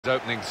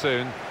Opening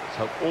soon,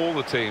 so all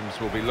the teams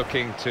will be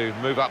looking to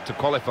move up to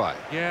qualify.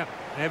 Yeah,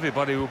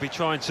 everybody will be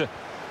trying to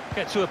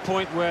get to a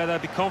point where they'll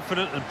be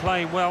confident and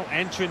playing well,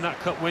 entering that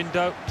cup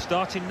window,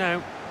 starting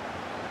now.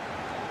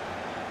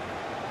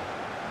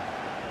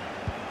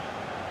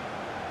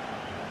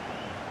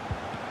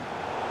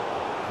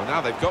 Well,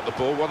 now they've got the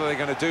ball, what are they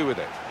going to do with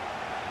it?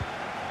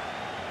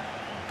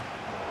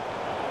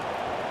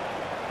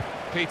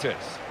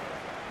 Peters.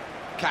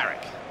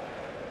 Carrick.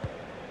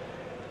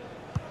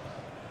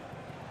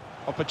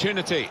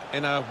 Opportunity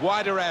in a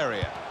wider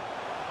area.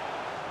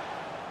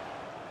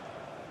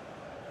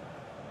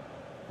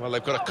 Well,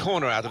 they've got a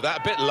corner out of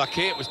that, a bit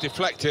lucky, it was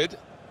deflected.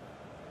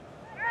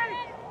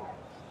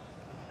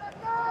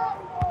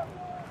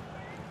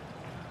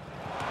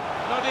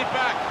 Nodded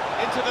back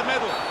into the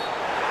middle.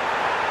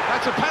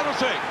 That's a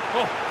penalty.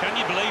 Oh, can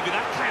you believe it?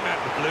 That came out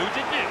of the blue,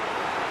 didn't it?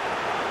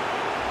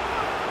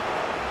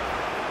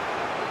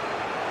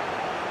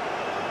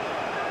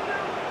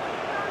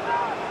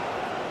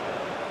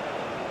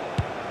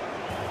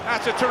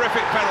 That's a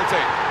terrific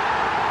penalty.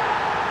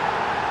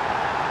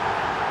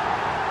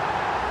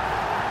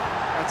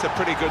 That's a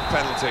pretty good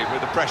penalty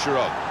with the pressure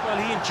on. Well,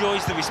 he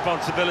enjoys the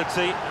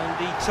responsibility and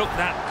he took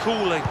that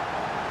coolly.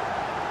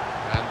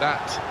 And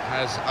that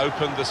has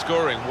opened the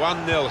scoring.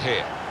 1-0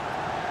 here.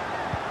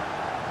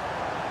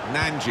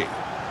 Nanji.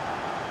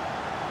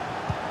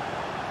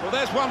 Well,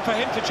 there's one for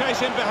him to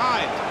chase in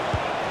behind.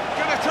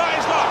 Gonna try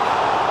his luck.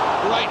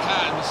 Great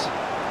hands.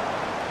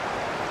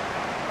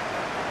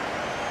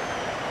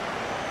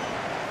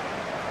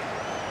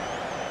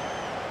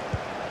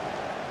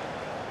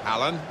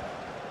 Allen.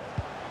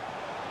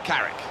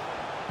 Carrick.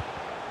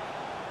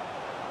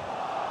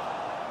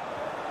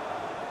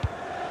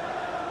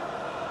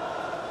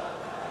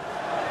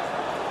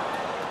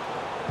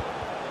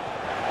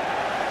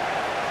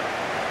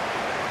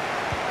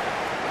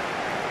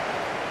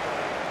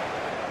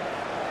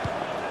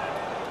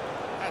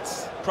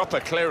 That's proper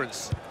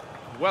clearance,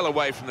 well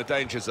away from the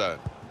danger zone.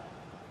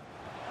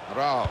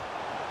 Rao.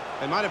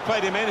 They might have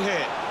played him in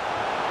here.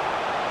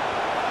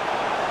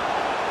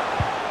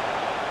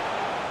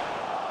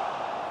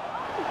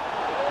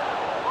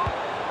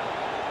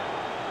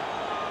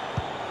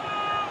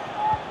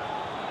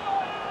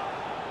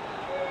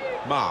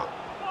 Ma.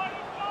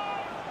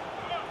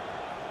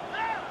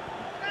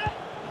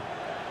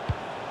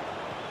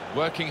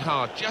 Working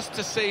hard just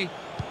to see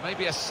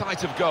maybe a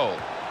sight of goal.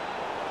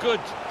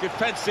 Good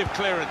defensive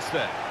clearance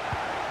there.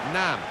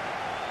 Nam.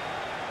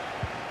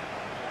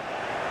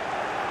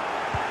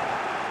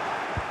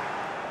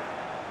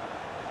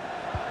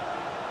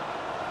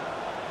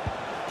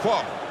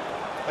 Kwok.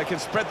 They can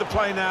spread the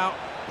play now.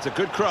 It's a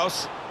good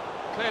cross.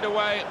 Cleared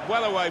away,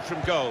 well away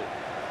from goal.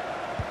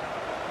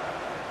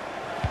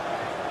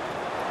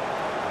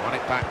 Won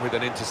it back with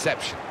an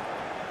interception.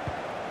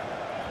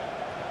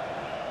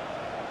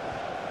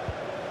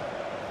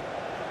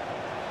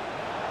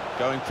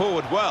 Going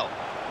forward well.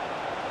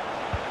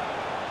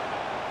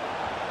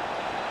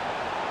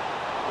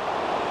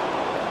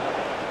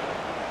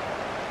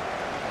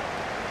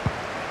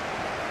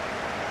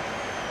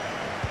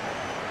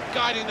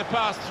 Guiding the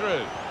pass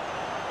through.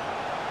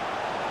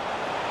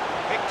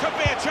 It could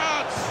be a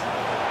chance.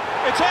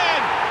 It's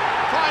in.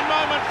 Fine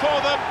moment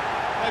for them.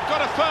 They've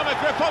got a firmer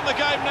grip on the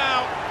game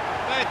now.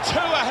 They're 2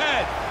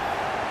 ahead.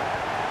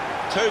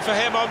 2 for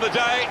him on the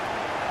day.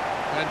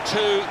 And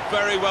 2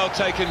 very well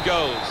taken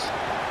goals.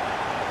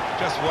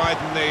 Just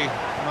widen the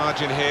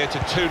margin here to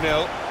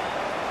 2-0.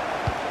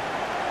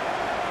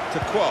 To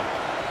Kwok.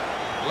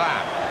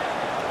 Lam.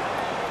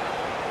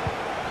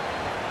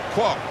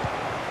 Kwok.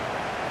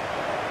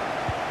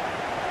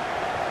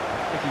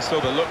 I think he saw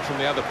the look from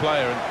the other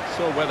player and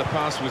saw where the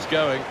pass was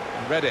going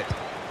and read it.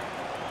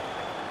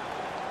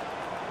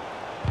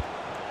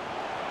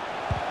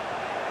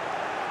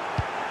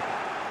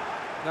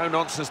 No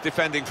nonsense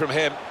defending from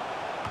him.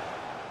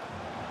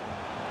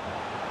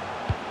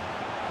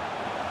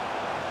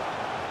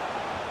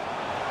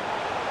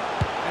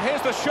 And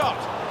here's the shot.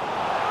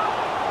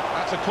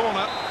 That's a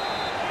corner.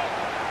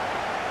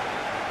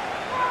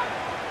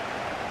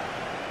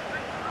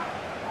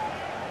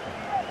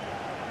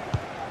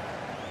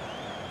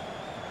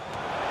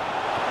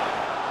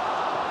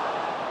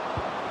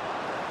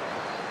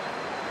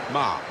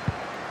 Ma.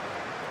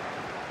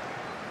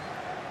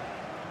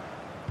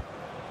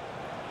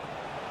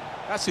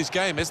 That's his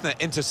game, isn't it?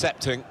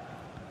 Intercepting.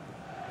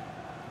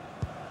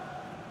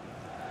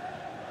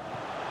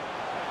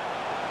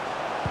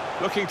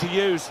 Looking to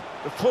use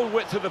the full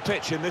width of the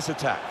pitch in this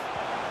attack.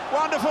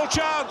 Wonderful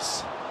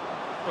chance!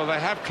 Well, they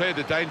have cleared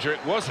the danger.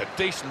 It was a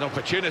decent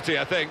opportunity,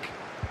 I think.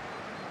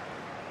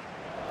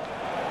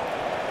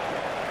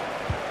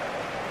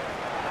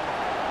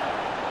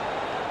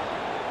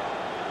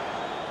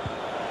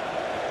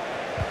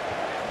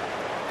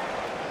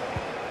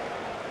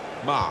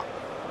 Ma.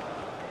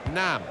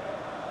 Nam.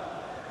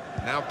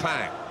 Now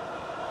Pang.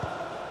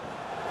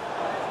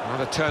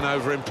 Not a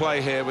turnover in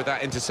play here with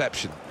that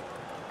interception.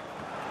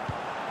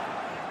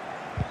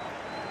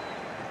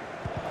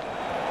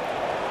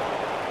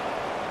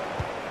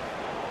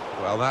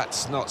 Well,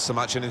 that's not so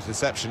much an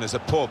interception as a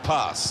poor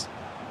pass.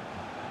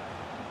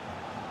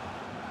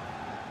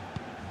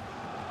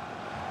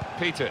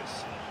 Peters.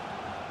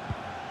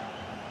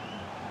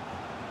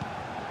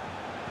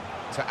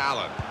 To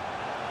Allen.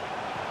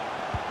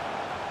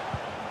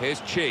 Here's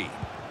Chi.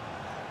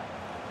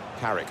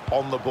 Carrick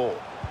on the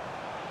ball.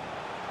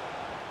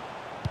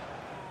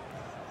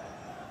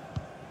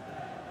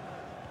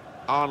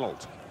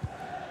 Arnold.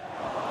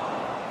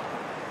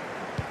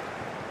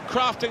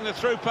 Crafting the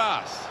through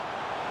pass.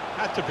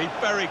 Had to be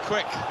very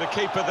quick, the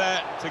keeper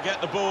there, to get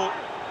the ball.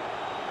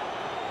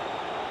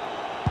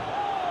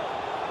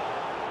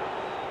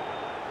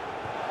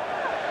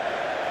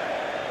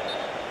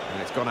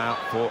 And it's gone out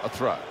for a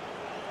throw.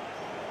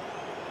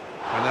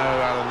 I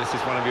know, Alan, this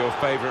is one of your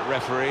favourite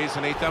referees,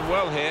 and he's done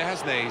well here,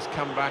 hasn't he? He's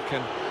come back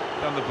and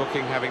done the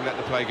booking, having let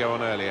the play go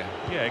on earlier.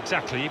 Yeah,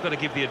 exactly. You've got to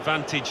give the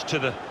advantage to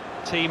the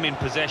team in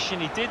possession.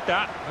 He did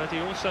that, but he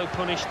also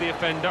punished the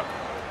offender.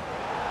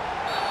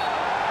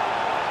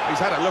 He's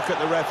had a look at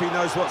the ref, he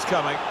knows what's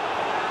coming.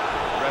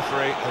 The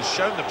referee has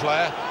shown the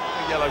player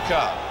a yellow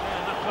card. Yeah,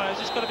 and that player's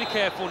just got to be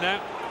careful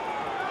now.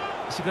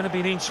 Is he going to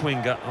be an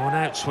in-swinger or an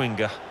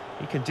out-swinger?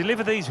 He can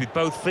deliver these with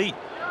both feet.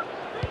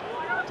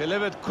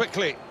 Delivered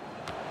quickly.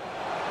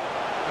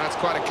 That's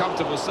quite a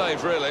comfortable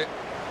save, really.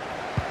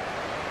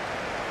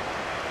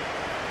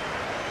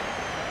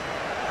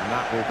 And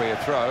that will be a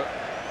throw.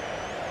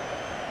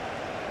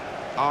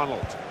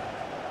 Arnold.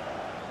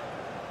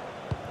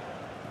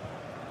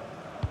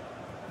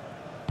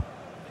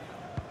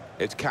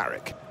 It's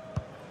Carrick.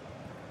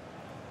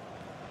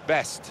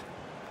 Best.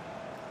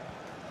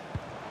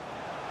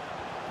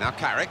 Now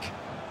Carrick.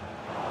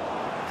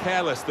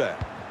 Careless there.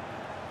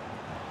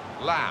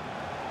 Lamb.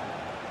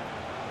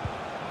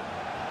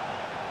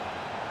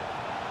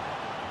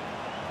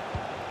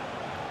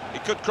 He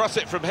could cross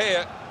it from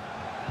here.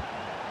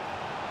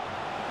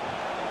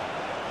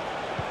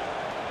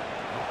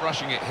 Not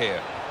rushing it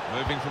here.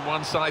 Moving from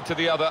one side to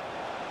the other.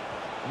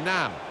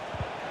 Nam.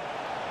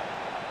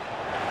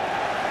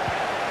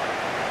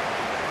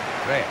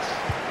 Reyes.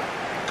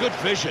 Good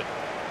vision.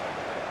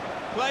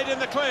 Played in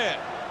the clear.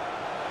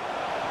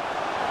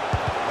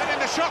 Letting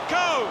the shot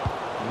go.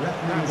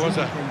 That was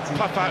a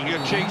puff out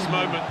your cheeks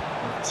moment.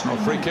 Oh,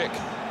 free kick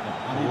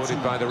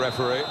awarded by the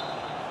referee.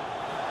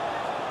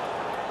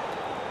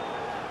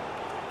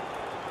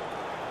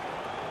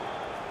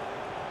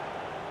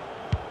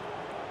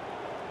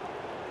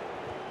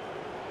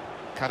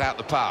 Cut out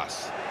the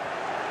pass.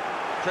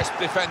 Crisp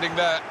defending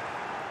there.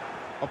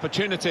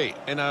 Opportunity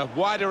in a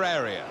wider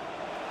area.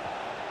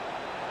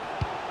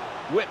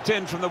 Whipped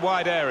in from the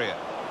wide area.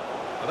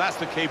 Well, that's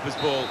the keeper's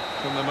ball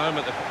from the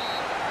moment.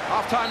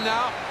 Half-time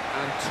now,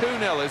 and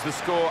 2-0 is the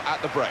score at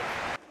the break.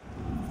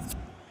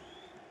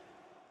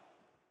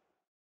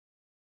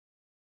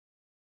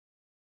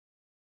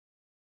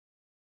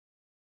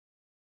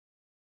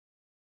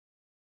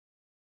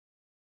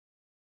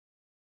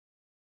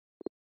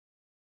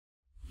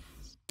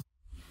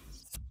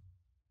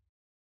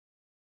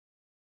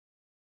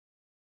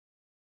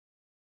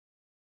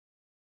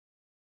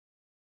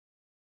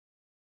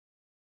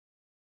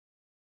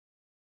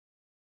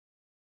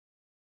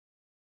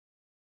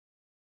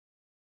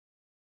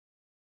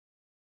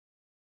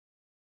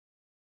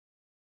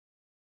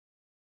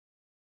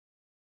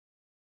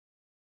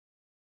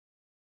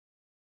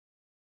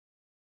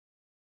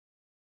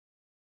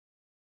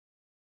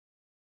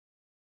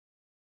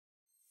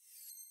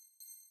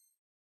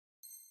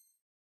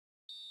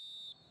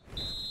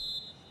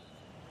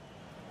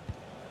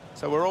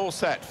 So we're all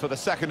set for the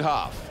second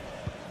half.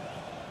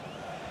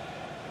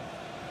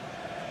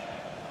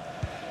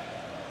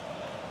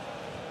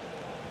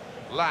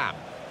 Lamb.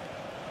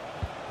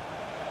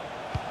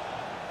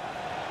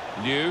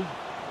 New.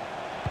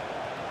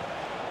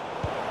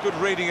 Good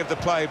reading of the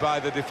play by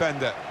the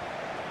defender.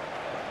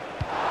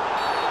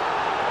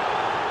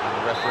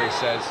 And the referee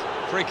says,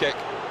 free kick.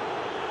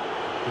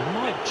 He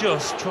might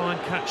just try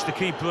and catch the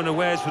keeper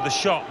unawares with a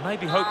shot,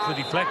 maybe hope for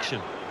deflection.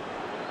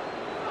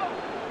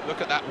 Look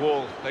at that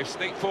wall. They've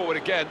sneaked forward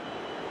again.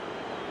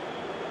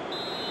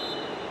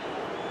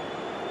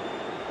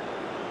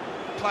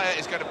 The player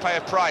is going to pay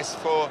a price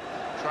for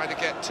trying to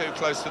get too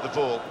close to the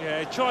ball.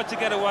 Yeah, he tried to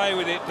get away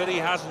with it, but he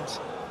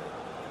hasn't.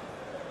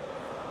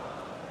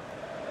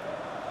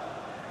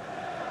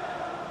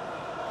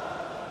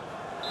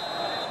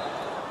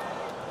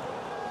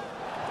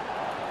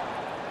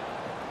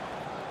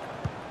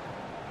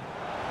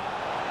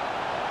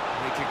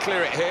 He can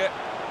clear it here.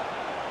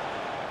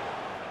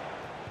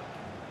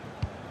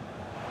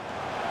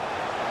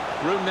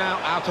 Room now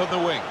out on the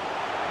wing.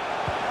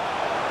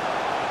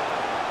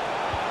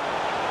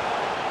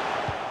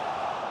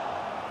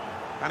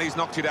 And he's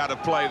knocked it out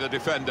of play, the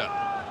defender.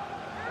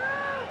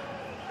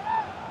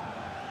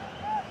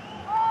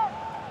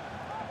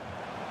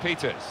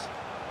 Peters.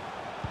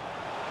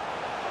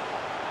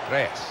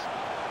 Reyes.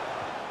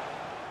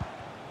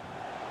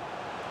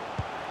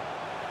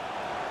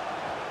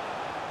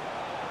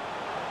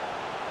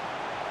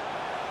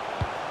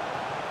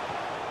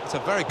 It's a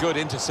very good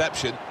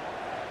interception.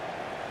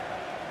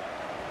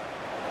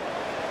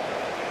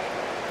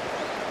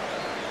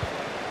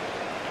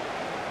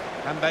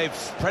 And they've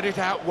spread it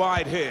out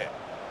wide here.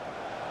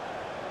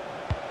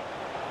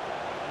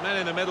 Men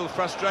in the middle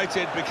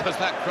frustrated because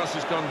that cross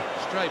has gone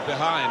straight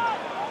behind.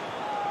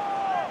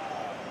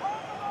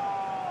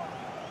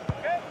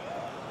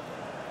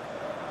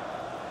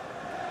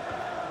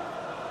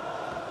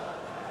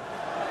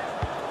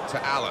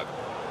 To Allen.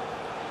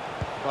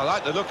 Well, I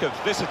like the look of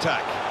this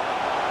attack.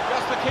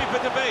 Just the keeper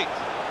to beat.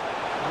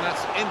 And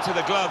that's into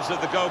the gloves of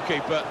the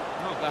goalkeeper.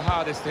 Not the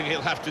hardest thing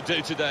he'll have to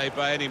do today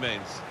by any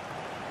means.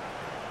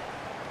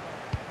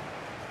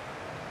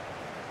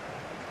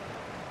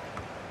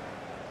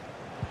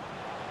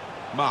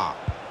 Ma.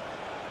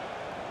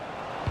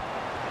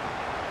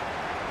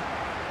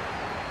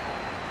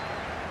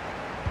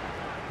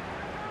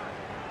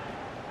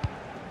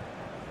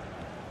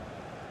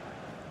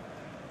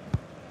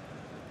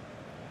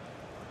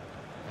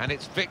 And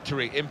it's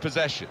victory in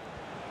possession.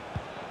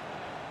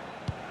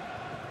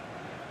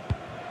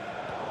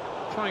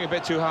 Trying a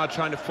bit too hard,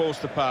 trying to force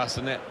the pass,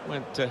 and it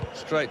went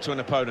straight to an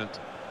opponent.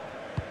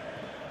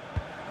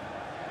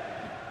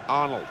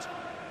 Arnold.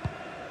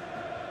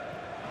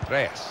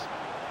 Reyes.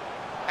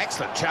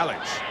 Excellent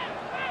challenge.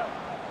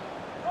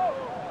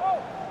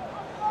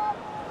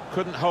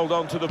 Couldn't hold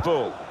on to the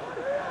ball.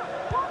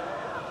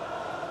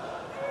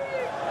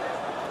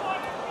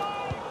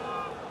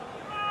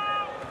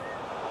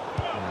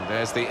 And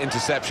there's the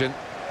interception.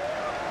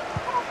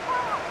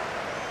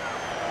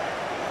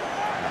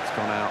 And it's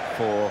gone out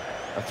for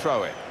a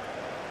throw-in.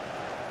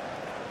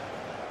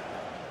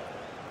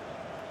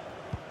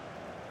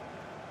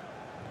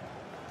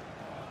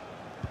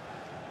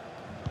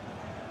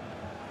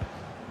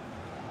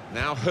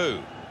 Now who?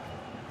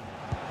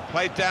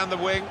 Played down the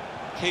wing,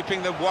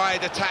 keeping the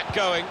wide attack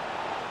going.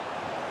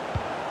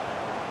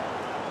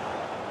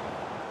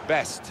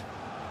 Best.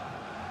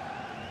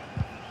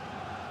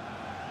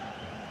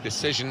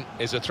 Decision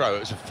is a throw. It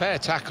was a fair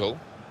tackle.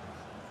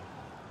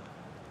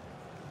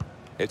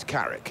 It's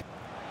Carrick.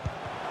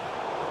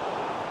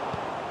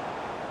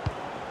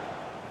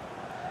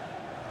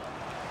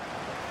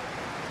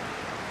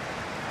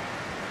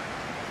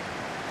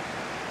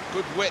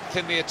 Good width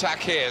in the attack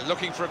here,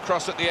 looking for a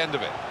cross at the end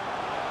of it.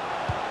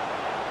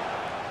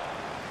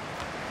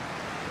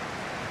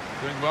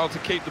 Doing well to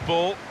keep the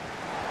ball.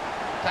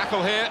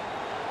 Tackle here.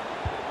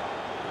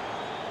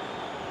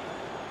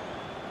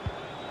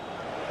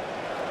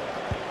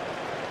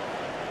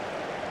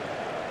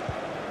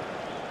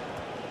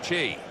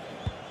 Chi.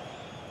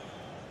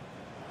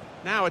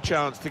 Now a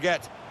chance to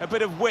get a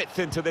bit of width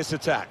into this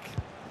attack.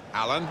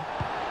 Allen.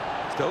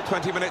 Still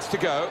 20 minutes to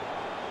go.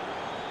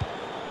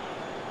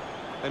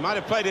 They might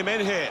have played him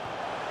in here.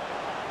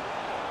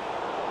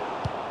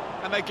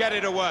 And they get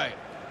it away.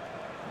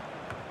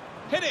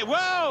 Hit it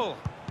well!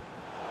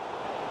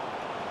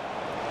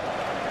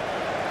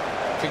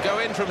 Can go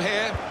in from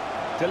here.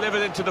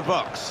 Delivered into the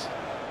box.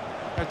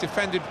 They've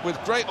defended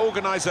with great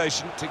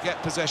organisation to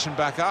get possession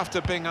back after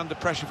being under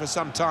pressure for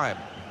some time.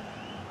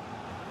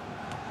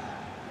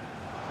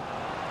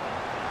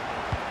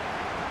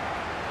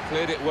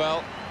 Cleared it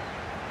well.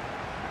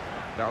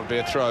 That would be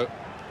a throw.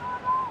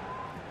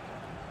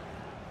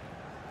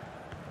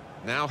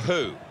 Now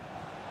who?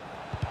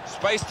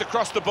 Spaced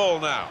across the ball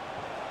now.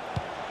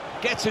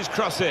 Gets his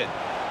cross in.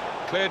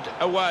 Cleared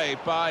away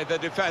by the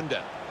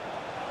defender.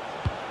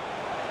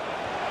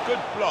 Good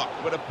block,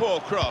 but a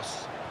poor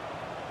cross.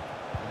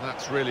 And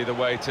that's really the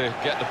way to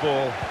get the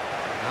ball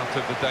out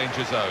of the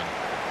danger zone.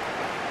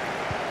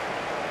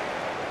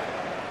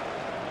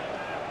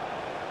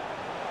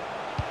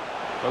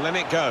 Well, then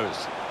it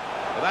goes.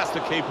 Well, that's the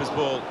keeper's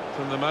ball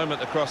from the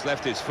moment the cross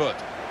left his foot.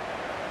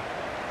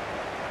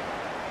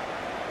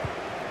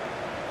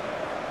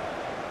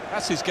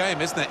 That's his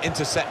game, isn't it?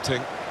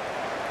 Intercepting.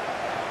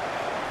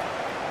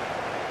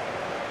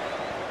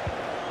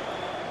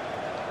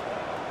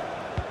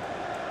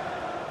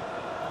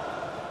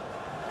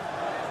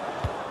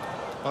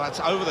 Well, that's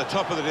over the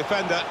top of the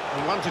defender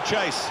and one to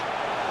chase.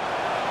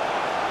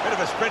 Bit of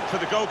a sprint for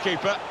the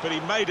goalkeeper, but he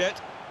made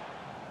it.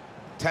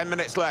 10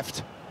 minutes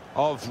left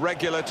of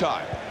regular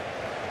time.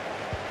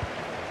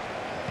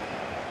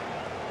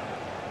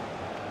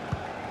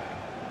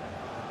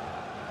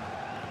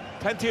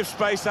 Plenty of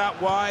space out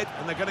wide,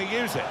 and they're going to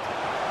use it.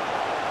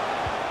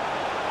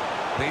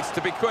 Needs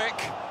to be quick.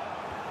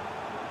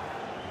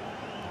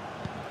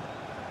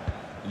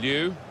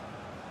 Liu.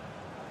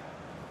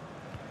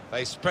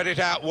 They spread it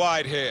out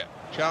wide here.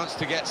 Chance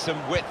to get some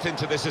width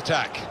into this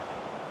attack.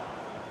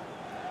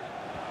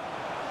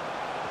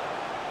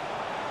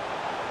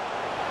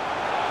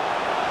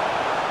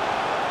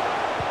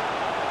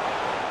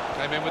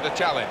 Came in with a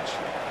challenge.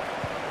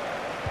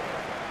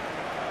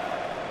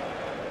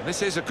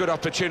 This is a good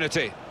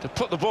opportunity to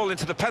put the ball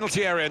into the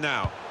penalty area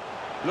now.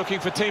 Looking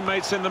for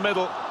teammates in the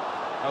middle.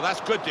 Oh, that's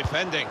good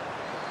defending.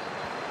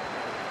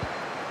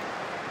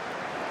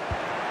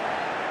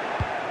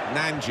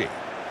 Nanji.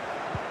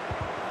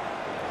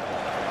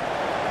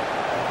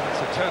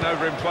 It's a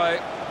turnover in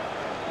play.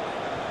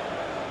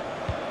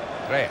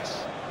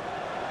 Reyes.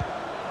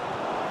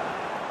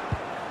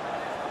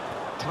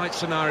 Tight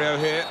scenario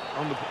here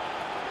on the...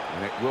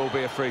 And it will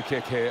be a free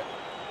kick here.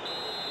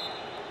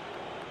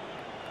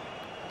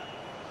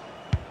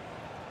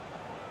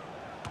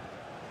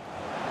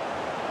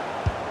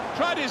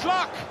 Tried his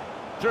luck.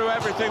 Threw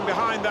everything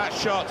behind that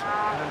shot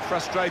and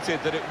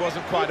frustrated that it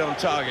wasn't quite on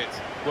target.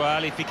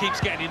 Well, if he keeps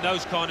getting in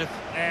those kind of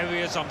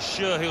areas, I'm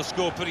sure he'll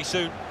score pretty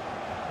soon.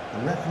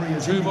 The referee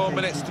has 2 more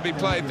minutes to be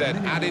played then,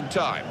 added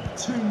time.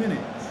 2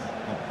 minutes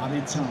of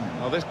added time.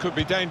 Well, this could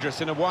be dangerous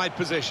in a wide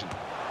position.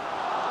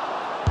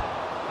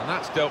 And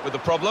that's dealt with the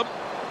problem.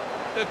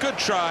 A good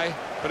try,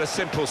 but a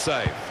simple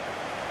save.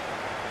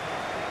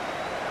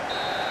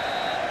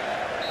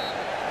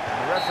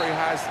 And the referee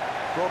has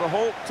brought a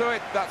halt to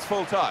it. That's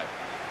full time.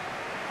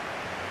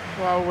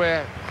 Well,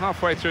 we're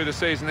halfway through the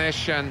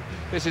season-ish, and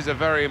this is a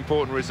very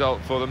important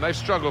result for them. They've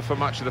struggled for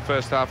much of the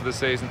first half of the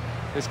season.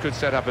 This could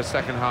set up a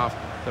second half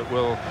that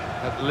will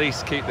at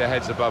least keep their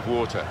heads above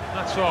water.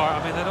 That's right.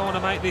 I mean, they don't want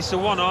to make this a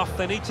one-off.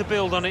 They need to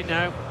build on it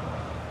now.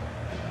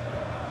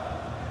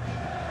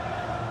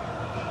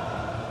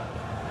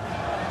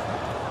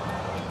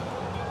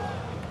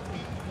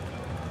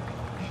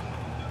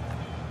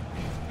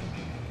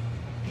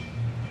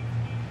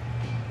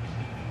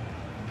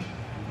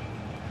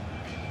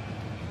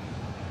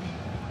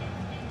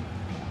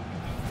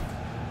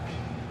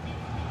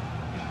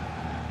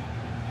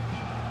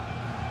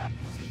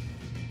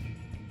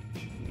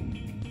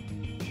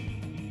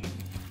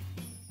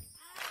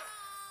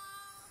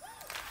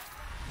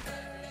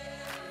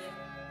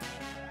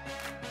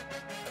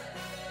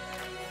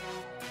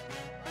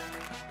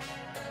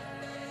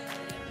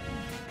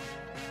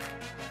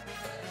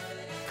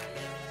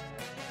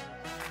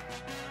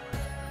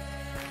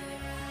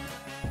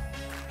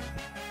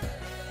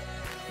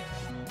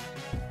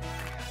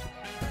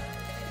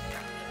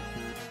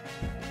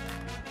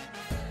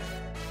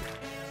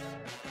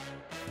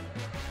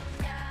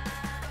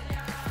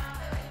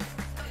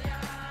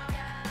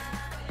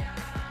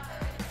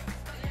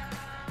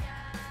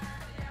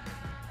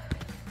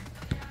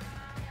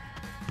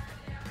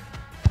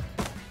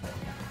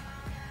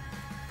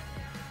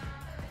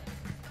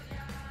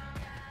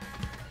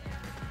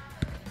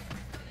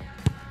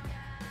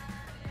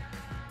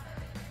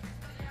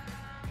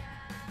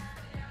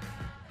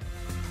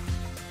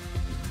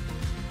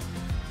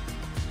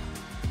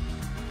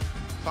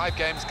 Five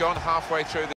games gone, halfway through the